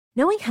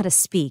Knowing how to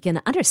speak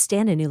and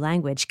understand a new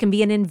language can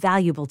be an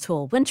invaluable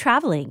tool when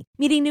traveling,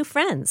 meeting new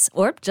friends,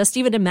 or just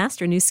even to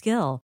master a new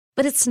skill.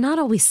 But it's not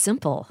always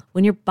simple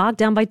when you're bogged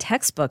down by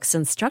textbooks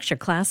and structured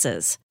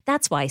classes.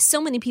 That's why so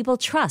many people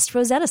trust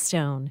Rosetta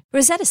Stone.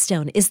 Rosetta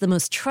Stone is the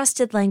most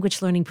trusted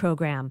language learning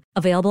program,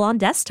 available on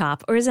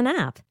desktop or as an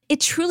app. It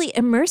truly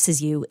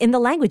immerses you in the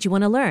language you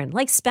want to learn,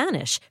 like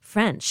Spanish,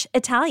 French,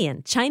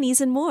 Italian,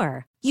 Chinese, and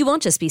more. You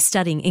won't just be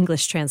studying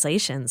English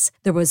translations.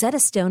 The Rosetta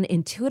Stone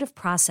intuitive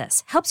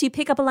process helps you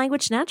pick up a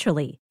language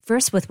naturally,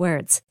 first with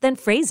words, then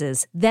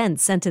phrases, then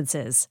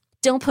sentences.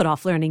 Don't put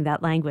off learning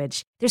that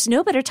language. There's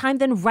no better time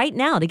than right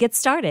now to get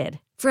started.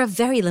 For a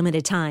very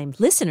limited time,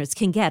 listeners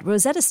can get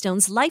Rosetta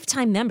Stone's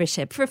lifetime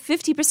membership for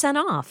 50%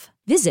 off.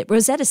 Visit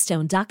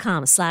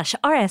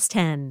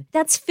rosettastone.com/rs10.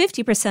 That's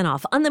 50%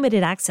 off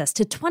unlimited access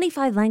to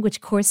 25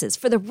 language courses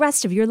for the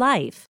rest of your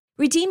life.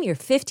 Redeem your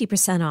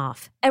 50%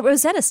 off at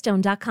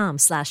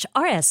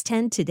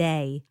rosettastone.com/rs10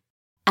 today.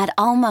 At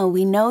Alma,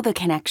 we know the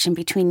connection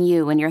between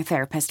you and your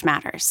therapist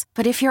matters.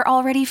 But if you're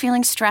already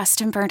feeling stressed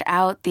and burnt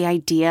out, the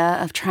idea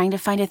of trying to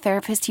find a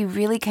therapist you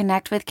really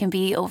connect with can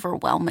be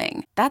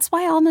overwhelming. That's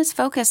why Alma's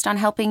focused on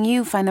helping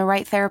you find the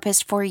right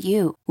therapist for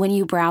you. When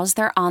you browse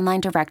their online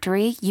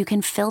directory, you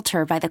can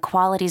filter by the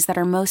qualities that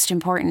are most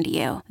important to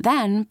you.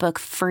 Then book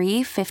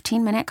free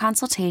 15-minute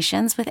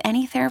consultations with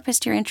any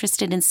therapist you're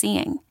interested in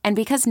seeing. And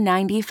because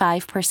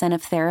 95%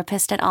 of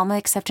therapists at Alma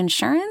accept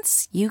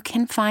insurance, you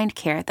can find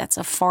care that's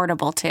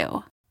affordable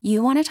too.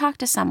 You want to talk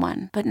to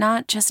someone, but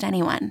not just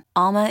anyone.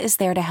 Alma is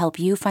there to help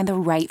you find the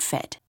right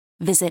fit.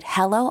 Visit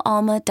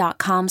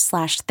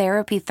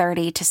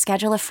helloalma.com/therapy30 to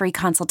schedule a free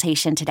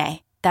consultation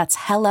today. That's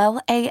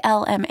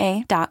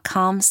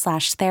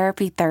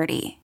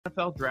helloalma.com/therapy30.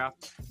 NFL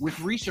draft with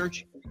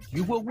research,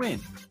 you will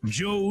win.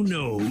 Joe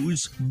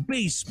knows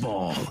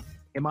baseball.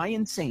 Am I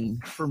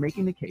insane for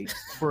making the case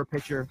for a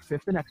pitcher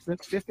fifth in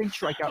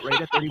strikeout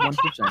rate at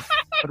 31%,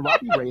 but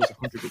Robbie Ray is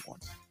 100-1?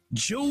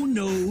 Joe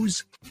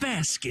knows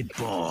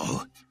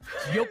basketball.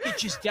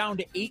 Jokic is down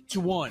to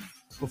 8-1.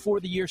 Before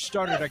the year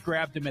started, I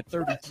grabbed him at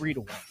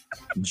 33-1.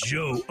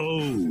 Joe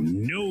O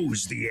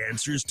knows the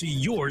answers to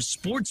your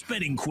sports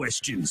betting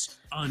questions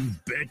on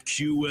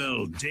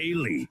BetQL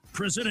Daily,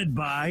 presented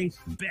by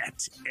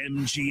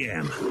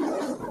BetMGM.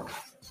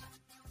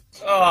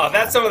 Oh,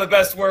 that's some of the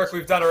best work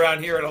we've done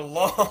around here in a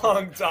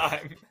long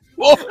time.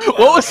 What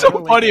was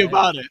so funny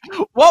about it?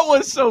 What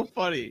was so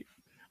funny?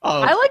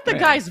 Oh, I like the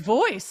guy's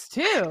voice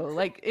too.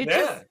 Like it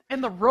just,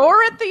 and the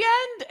roar at the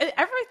end,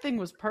 everything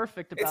was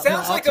perfect about it.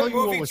 Sounds like a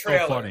movie was trailer.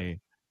 So funny.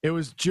 It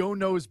was Joe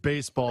knows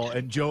baseball,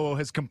 and Joe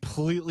has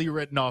completely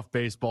written off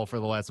baseball for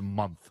the last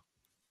month.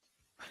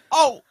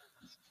 Oh,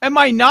 am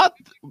I not?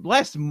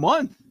 Last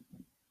month?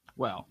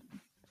 Well,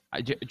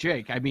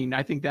 Jake, I mean,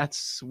 I think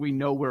we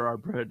know where our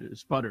bread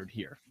is buttered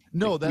here.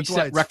 No, that's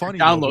why it's funny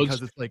downloads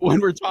because it's like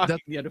when we're talking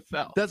the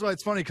NFL. That's why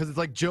it's funny because it's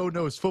like Joe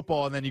knows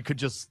football, and then you could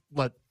just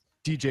let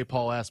DJ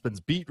Paul Aspen's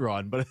beat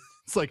run, but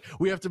it's like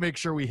we have to make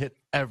sure we hit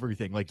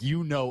everything. Like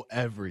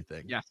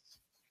everything. Yes,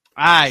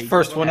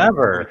 first one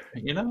ever.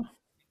 You know,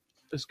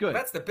 it's good.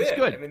 That's the bit. It's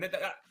good. I mean, I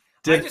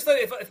just thought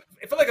it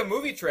felt like a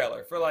movie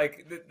trailer for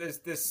like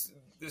this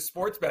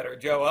sports bettor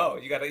Joe O.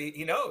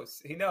 He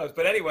knows.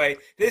 But anyway,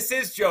 this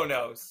is Joe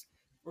Knows.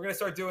 We're gonna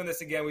start doing this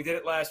again. We did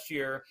it last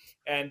year,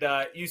 and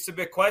you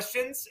submit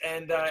questions,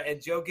 and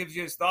Joe gives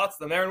you his thoughts.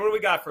 Then, Aaron, what do we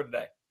got for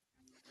today?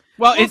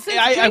 Well,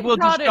 I will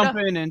just jump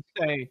in and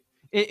say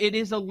it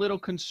is a little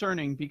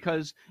concerning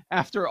because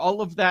after all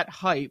of that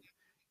hype,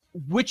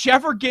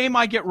 whichever game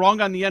I get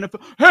wrong on the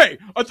NFL, hey,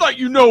 I thought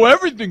you know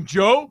everything,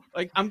 Joe.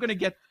 Like I'm gonna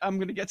get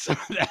some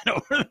of that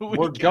over the weekend.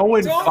 We're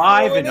going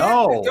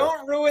 5-0.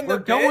 Don't ruin the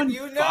bit. We're going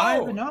you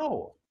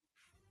 5-0.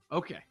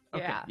 Okay.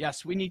 Yeah.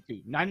 Yes, we need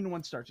to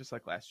 9-1 start just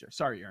like last year.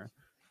 Sorry, Aaron.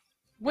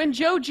 When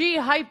Joe G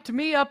hyped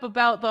me up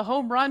about the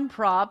home run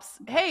props,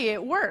 hey,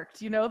 it worked.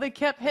 They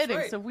kept hitting.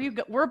 Right. So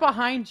we're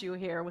behind you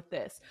here with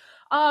this.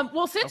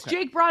 Well, since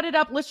Jake brought it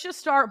up, let's just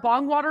start.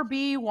 Bongwater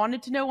B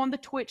wanted to know on the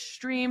Twitch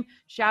stream.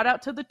 Shout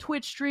out to the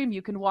Twitch stream.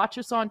 You can watch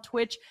us on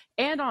Twitch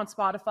and on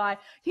Spotify.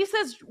 He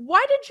says,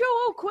 why did Joe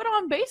O quit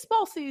on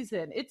baseball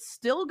season? It's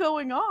still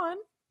going on.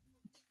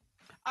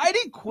 I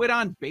didn't quit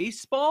on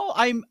baseball.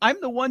 I'm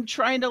the one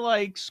trying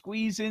to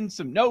squeeze in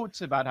some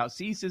notes about how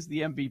Cease is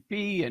the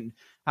MVP and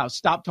how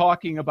stop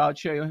talking about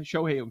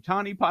Shohei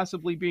Ohtani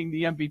possibly being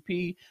the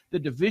MVP, the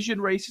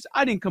division races.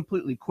 I didn't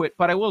completely quit,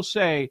 but I will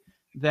say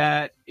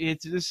that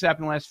this has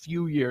happened the last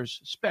few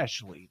years,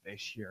 especially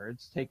this year.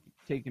 It's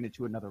taken it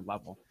to another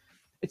level.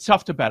 It's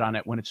tough to bet on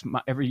it when it's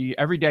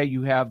every day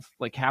you have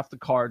half the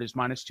card is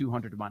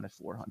 -200 to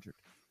 -400.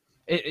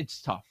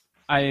 It's tough.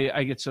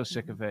 I get so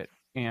sick of it,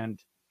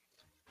 and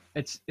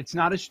it's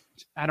not as,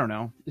 I don't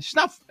know, it's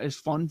not as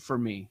fun for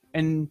me.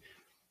 And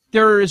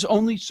there is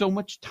only so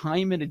much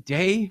time in a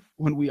day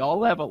when we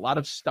all have a lot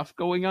of stuff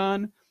going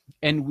on,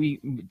 and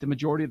the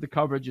majority of the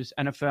coverage is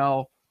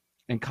NFL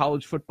and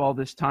college football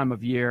this time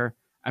of year.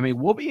 I mean,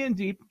 we'll be in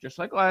deep just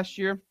like last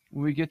year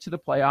when we get to the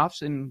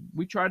playoffs, and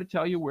we try to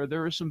tell you where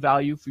there is some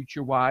value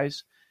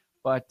future-wise.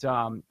 But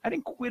I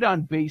didn't quit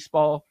on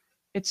baseball.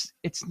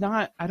 it's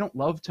not. I don't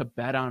love to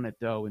bet on it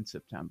though in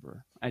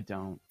September. I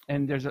don't.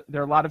 And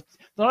there are a lot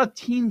of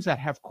teams that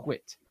have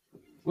quit,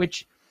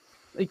 which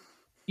like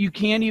you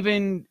can't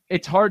even.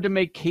 It's hard to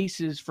make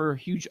cases for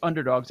huge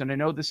underdogs. And I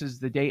know this is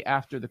the day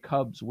after the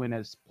Cubs win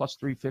as plus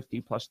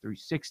 350, plus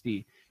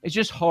 360. It's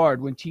just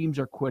hard when teams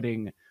are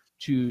quitting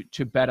to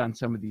bet on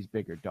some of these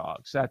bigger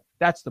dogs.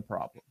 That's the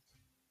problem.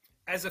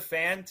 As a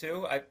fan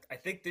too, I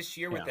think this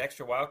year with the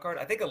extra wild card,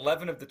 I think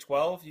 11 of the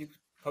 12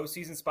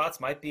 postseason spots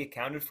might be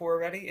accounted for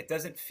already. It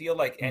doesn't feel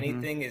like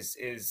anything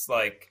is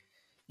like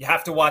you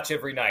have to watch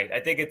every night. I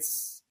think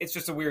it's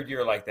just a weird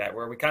year like that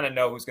where we kind of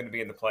know who's going to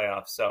be in the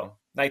playoffs. So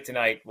night to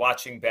night,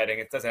 watching, betting,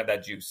 it doesn't have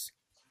that juice.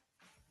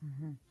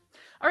 Mm-hmm.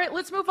 All right,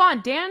 let's move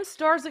on. Dan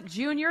Starzyk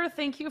Jr.,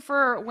 thank you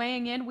for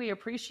weighing in. We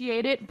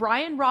appreciate it.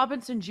 Brian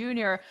Robinson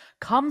Jr.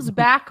 comes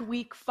back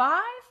week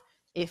 5.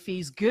 If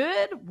he's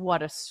good,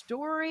 what a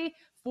story.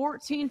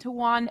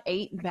 14-1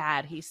 ain't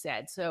bad, he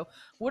said. So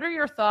what are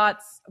your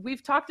thoughts?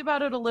 We've talked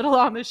about it a little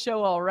on the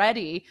show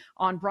already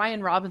on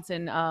Brian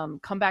Robinson,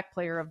 comeback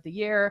player of the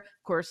year.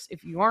 Of course,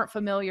 if you aren't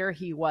familiar,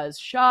 he was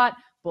shot.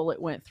 Bullet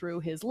went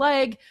through his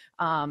leg,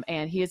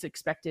 and he is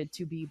expected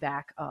to be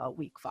back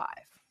week 5.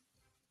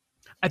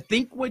 I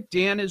think what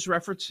Dan is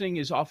referencing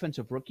is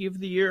offensive rookie of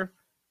the year.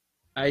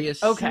 I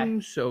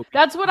assume so.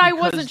 That's what I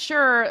wasn't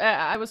sure.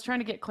 I was trying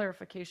to get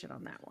clarification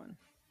on that one.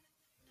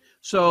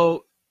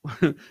 So,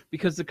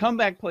 because the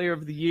comeback player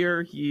of the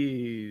year,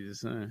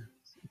 he's,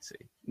 let's see,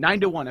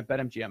 9-1 at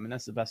BetMGM, and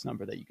that's the best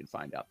number that you can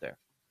find out there.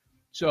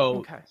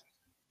 So,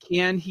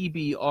 can he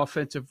be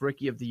offensive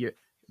rookie of the year?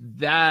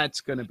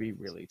 That's going to be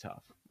really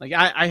tough. Like,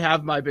 I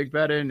have my big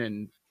bet in,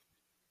 and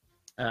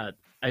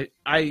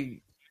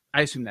I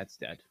assume that's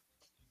dead.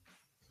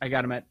 I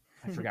got him at,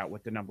 I forgot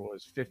what the number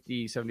was,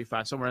 50,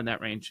 75, somewhere in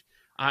that range.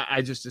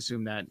 I just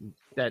assume that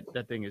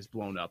thing is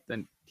blown up.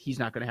 Then he's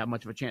not going to have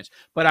much of a chance.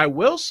 But I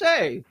will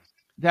say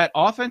that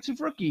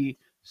offensive rookie,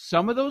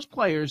 some of those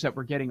players that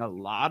were getting a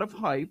lot of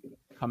hype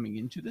coming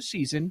into the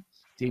season,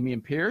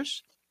 Dameon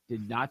Pierce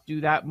did not do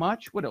that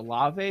much.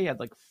 Olave had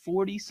like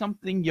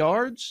 40-something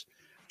yards.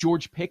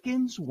 George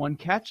Pickens, 1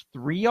 catch,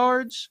 3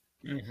 yards.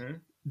 Mm-hmm.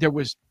 There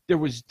was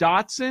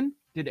Dotson.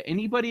 Did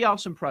anybody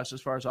else impress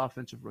as far as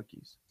offensive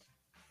rookies?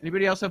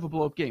 Anybody else have a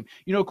blow-up game?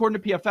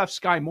 According to PFF,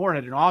 Sky Moore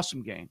had an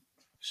awesome game.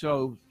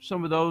 So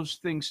some of those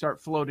things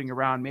start floating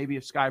around. Maybe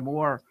if Sky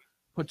Moore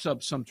puts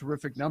up some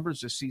terrific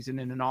numbers this season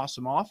in an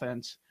awesome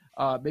offense,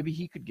 maybe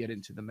he could get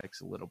into the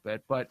mix a little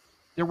bit. But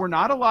there were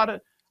not a lot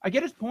of – I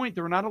get his point.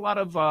 There were not a lot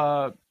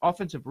of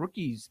offensive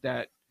rookies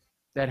that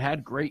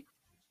had great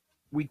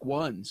week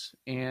ones.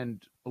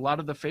 And a lot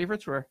of the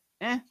favorites were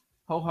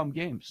ho-hum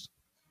games.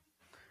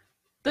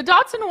 The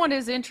Dotson one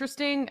is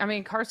interesting. I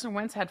mean, Carson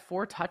Wentz had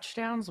 4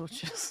 touchdowns,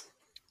 which is,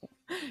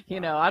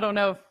 I don't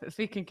know if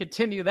he can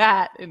continue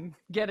that and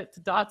get it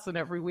to Dotson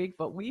every week,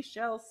 but we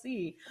shall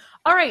see.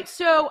 All right.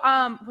 So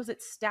was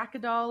it Stack a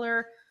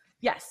Dollar?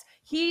 Yes.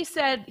 He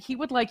said he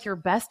would like your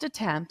best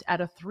attempt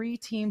at a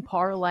 3-team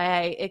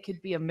parlay. It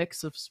could be a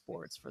mix of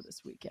sports for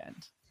this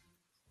weekend.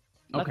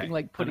 Nothing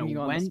like putting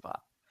you on the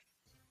spot.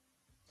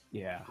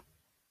 Yeah.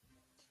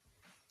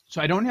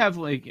 So I don't have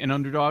like an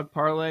underdog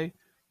parlay.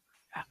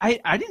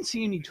 I didn't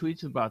see any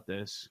tweets about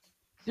this.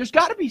 There's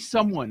got to be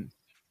someone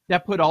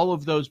that put all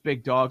of those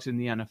big dogs in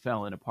the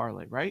NFL in a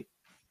parlay, right?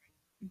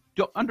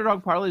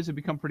 Underdog parlays have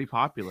become pretty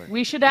popular.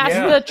 We should ask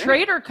the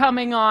trader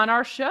coming on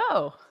our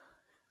show.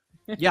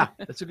 Yeah,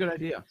 that's a good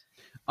idea.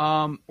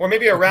 Or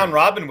maybe a round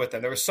robin with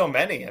them. There were so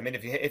many. I mean,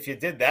 if you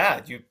did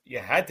that, you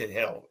had to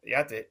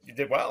hit. You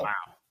did well. Wow.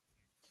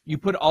 You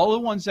put all the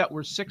ones that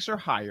were 6 or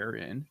higher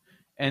in,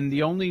 and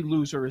the only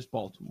loser is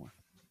Baltimore.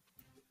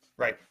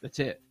 Right. That's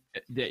it.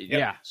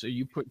 Yeah, so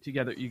you put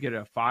together, you get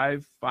a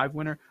 5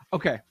 winner.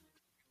 Okay,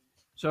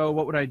 so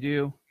what would I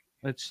do?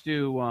 Let's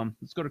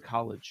go to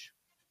college.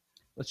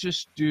 Let's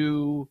just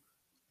do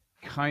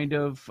kind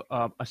of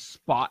a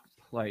spot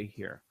play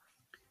here.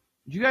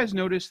 Did you guys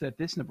notice that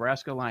this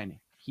Nebraska line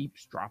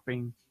keeps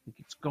dropping? Like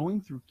it's going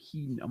through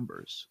key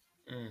numbers.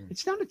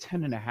 It's down to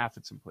 10.5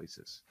 at some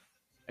places.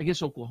 I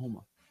guess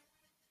Oklahoma.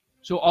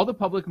 So all the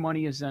public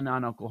money is then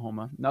on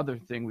Oklahoma. Another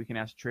thing we can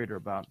ask the trader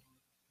about.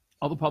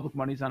 All the public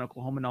money's on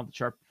Oklahoma, and all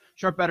the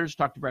sharp bettors.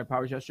 Talked to Brad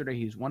Powers yesterday.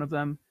 He's one of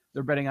them.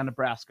 They're betting on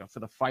Nebraska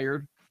for the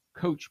fired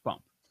coach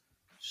bump.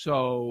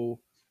 So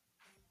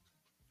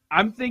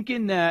I'm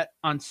thinking that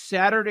on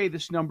Saturday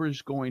this number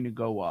is going to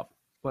go up.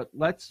 But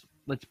let's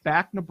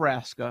back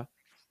Nebraska,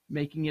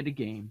 making it a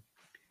game,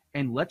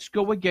 and let's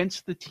go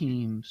against the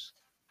teams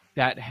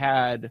that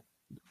had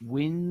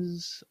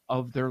wins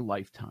of their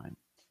lifetime.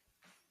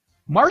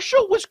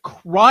 Marshall was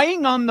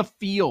crying on the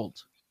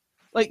field.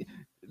 Like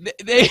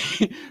they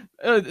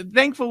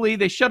thankfully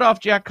they shut off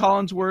Jack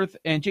Collinsworth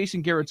and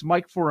Jason Garrett's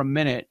mic for a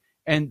minute,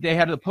 and they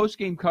had the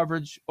post-game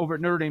coverage over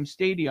at Notre Dame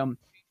Stadium.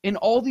 And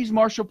all these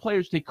Marshall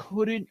players, they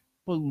couldn't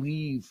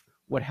believe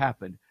what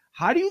happened.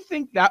 How do you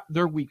think that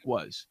their week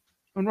was?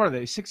 And what are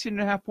they,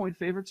 16.5-point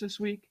favorites this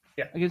week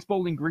against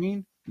Bowling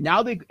Green?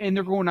 Now they're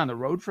going on the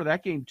road for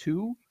that game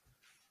too.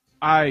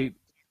 I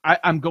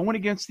I'm going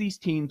against these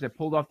teams that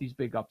pulled off these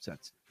big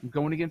upsets. I'm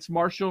going against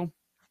Marshall,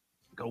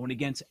 going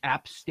against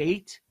App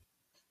State,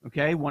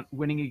 okay,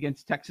 winning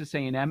against Texas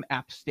A&M.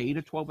 App State,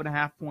 a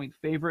 12.5-point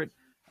favorite.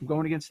 I'm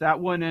going against that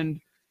one.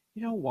 And,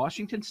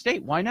 Washington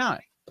State, why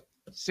not?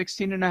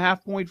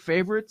 16.5-point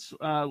favorites.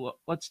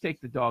 Let's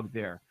take the dog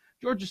there.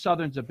 Georgia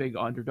Southern's a big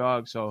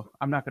underdog, so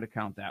I'm not going to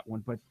count that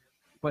one.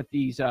 But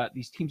these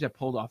teams that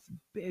pulled off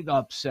big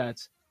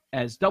upsets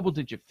as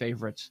double-digit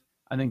favorites,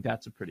 I think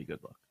that's a pretty good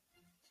look.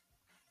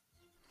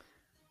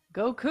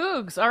 Go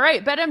Cougs. All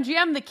right,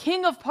 BetMGM, the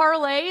king of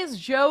parlays.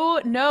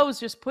 Joe Knows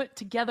just put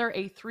together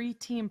a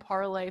 3-team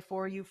parlay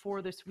for you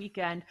for this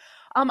weekend.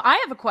 I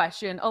have a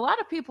question. A lot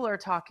of people are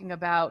talking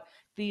about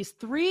these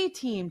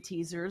 3-team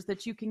teasers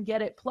that you can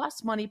get at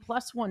plus money,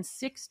 plus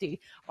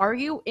 160. Are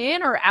you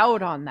in or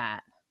out on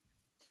that?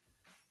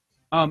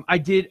 I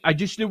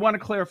just did want to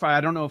clarify.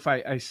 I don't know if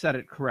I said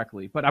it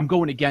correctly, but I'm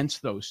going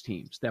against those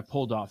teams that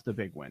pulled off the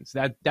big wins.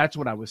 That's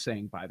what I was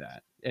saying by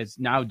that. It's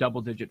now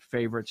double-digit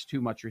favorites, too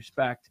much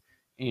respect,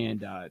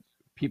 and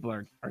people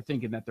are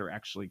thinking that they're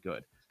actually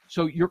good.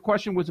 So your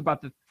question was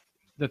about the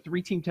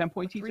 3-team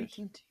 10-point teasers?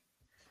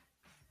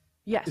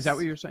 Yes. Is that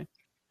what you're saying?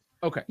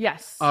 Okay.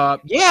 Yes.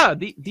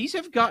 These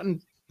have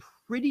gotten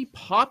pretty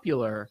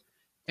popular,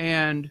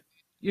 and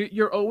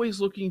you're always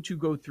looking to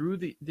go through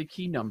the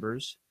key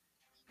numbers.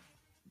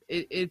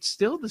 It's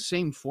still the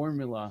same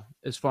formula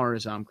as far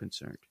as I'm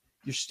concerned.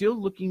 You're still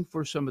looking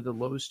for some of the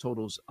lowest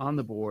totals on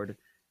the board,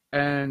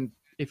 and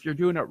if you're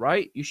doing it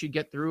right, you should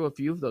get through a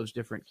few of those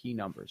different key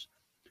numbers.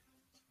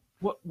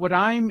 What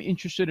I'm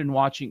interested in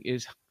watching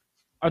is,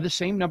 are the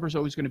same numbers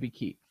always going to be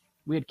key?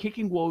 We had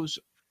kicking woes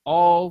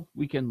all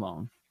weekend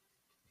long,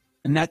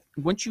 and that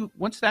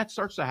once that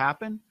starts to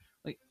happen,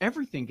 like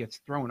everything gets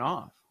thrown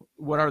off.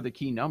 What are the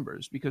key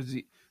numbers? Because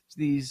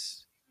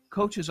these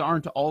coaches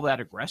aren't all that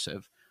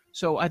aggressive.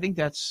 So I think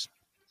that's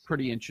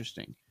pretty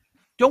interesting.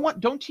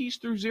 Don't tease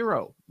through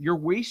 0. You're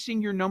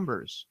wasting your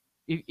numbers.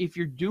 If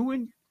you're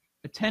doing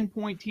a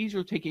 10-point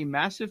teaser, take a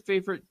massive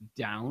favorite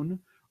down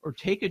or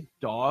take a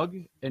dog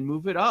and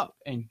move it up,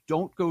 and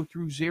don't go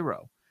through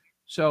 0.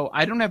 So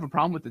I don't have a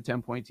problem with the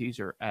 10-point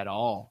teaser at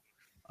all.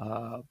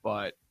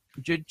 But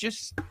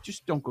just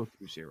don't go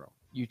through 0.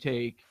 You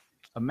take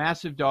a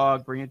massive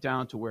dog, bring it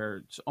down to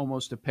where it's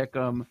almost a pick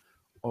 'em,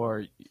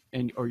 or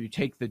you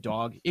take the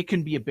dog. It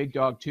can be a big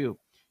dog too.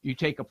 You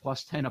take a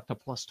plus 10 up to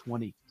plus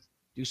 20.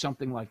 Do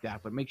something like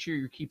that, but make sure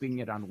you're keeping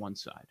it on one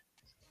side.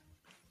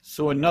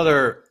 So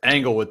another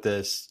angle with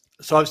this.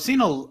 So I've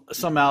seen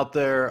some out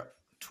there,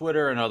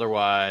 Twitter and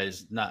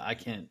otherwise. I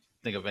can't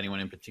think of anyone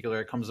in particular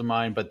that comes to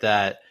mind, but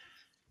that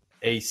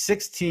a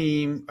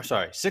 6-point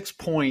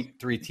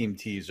 3-team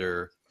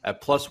teaser at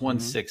plus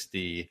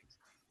 160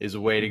 is a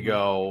way to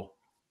go,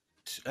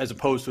 as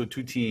opposed to a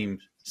 2-team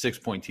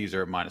 6-point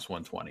teaser at minus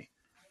 120. Do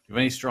you have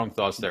any strong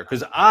thoughts there?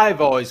 Because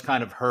I've always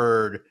kind of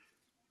heard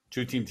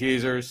 2-team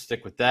teasers,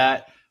 stick with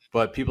that.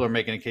 But people are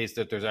making a case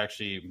that there's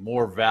actually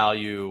more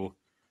value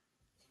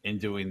in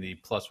doing the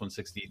plus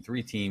 160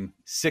 3-team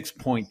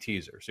 6-point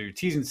teaser. So you're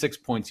teasing 6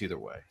 points either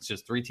way. It's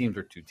just 3 teams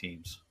or 2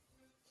 teams.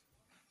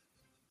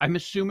 I'm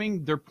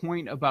assuming their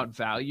point about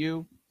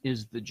value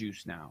is the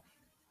juice now.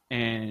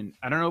 And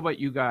I don't know about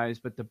you guys,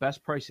 but the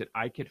best price that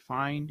I could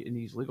find in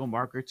these legal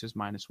markets is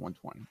minus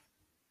 120.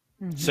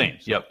 Mm-hmm. Same.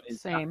 Yep.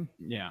 Same.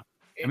 Yeah.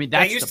 I mean,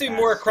 that's they used to be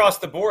more across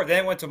the board.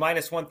 Then it went to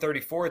minus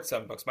 134 at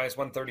some books, minus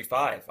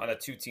 135 on a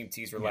 2-team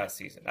teaser last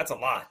season. That's a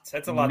lot.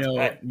 That's a lot to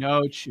pay.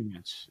 No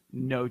chance.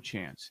 No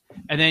chance.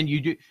 And then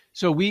you do.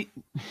 So I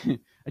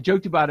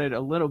joked about it a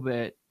little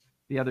bit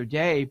the other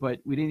day, but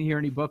we didn't hear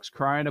any books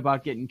crying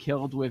about getting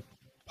killed with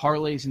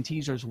parlays and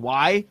teasers.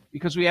 Why?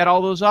 Because we had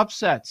all those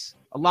upsets.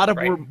 A lot of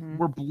them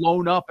were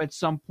blown up at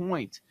some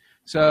point.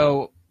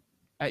 So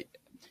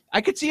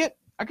I could see it.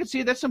 I could see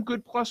it. That's some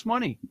good plus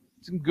money.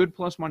 Some good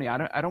plus money.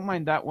 I don't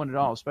mind that one at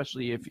all,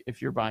 especially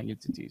if you're buying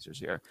into teasers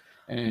here.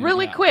 And,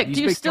 really quick,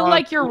 do you still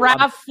like your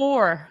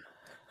RAV4?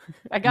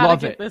 I gotta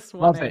get this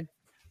one. Love it.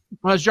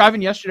 When I was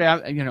driving yesterday,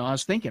 I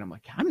was thinking, I'm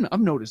like,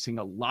 I'm noticing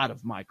a lot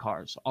of my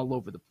cars all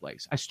over the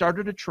place. I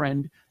started a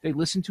trend. They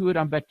listen to it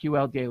on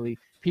BetQL Daily.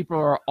 People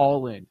are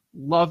all in.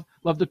 Love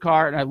the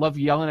car, and I love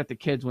yelling at the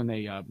kids when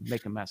they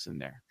make a mess in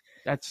there.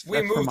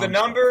 We move the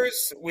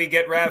numbers. We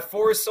get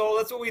RAV4 sold.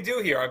 That's what we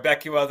do here on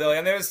BetQL Daily.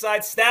 On the other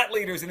side, stat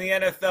leaders in the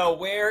NFL.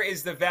 Where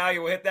is the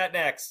value? We'll hit that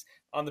next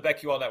on the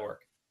BetQL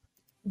Network.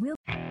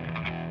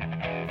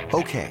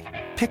 Okay,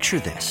 picture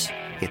this.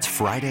 It's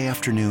Friday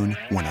afternoon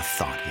when a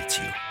thought hits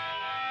you.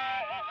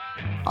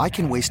 I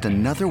can waste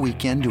another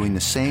weekend doing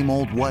the same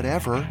old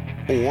whatever,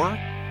 or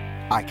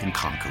I can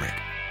conquer it.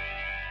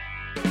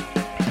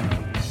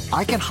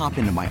 I can hop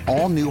into my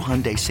all-new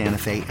Hyundai Santa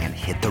Fe and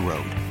hit the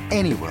road.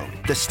 Any road.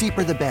 The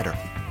steeper, the better.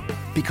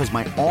 Because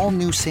my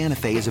all-new Santa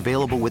Fe is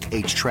available with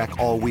H-Track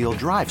all-wheel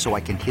drive, so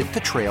I can hit the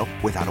trail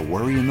without a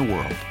worry in the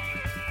world.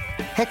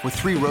 Heck, with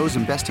 3 rows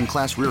and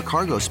best-in-class rear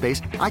cargo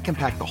space, I can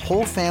pack the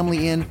whole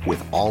family in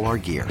with all our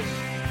gear.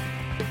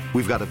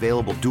 We've got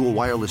available dual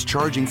wireless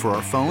charging for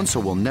our phones, so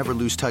we'll never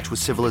lose touch with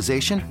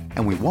civilization,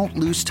 and we won't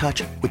lose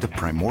touch with the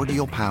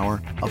primordial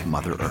power of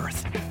Mother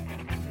Earth.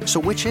 So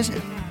which is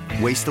it?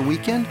 Waste the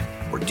weekend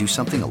or do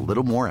something a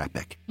little more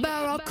epic?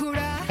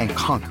 And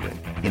conquer it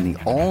in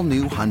the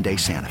all-new Hyundai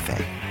Santa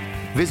Fe.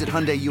 Visit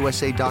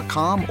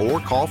HyundaiUSA.com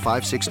or call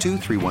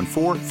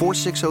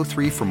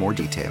 562-314-4603 for more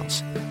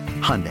details.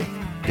 Hyundai,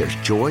 there's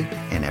joy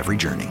in every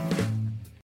journey.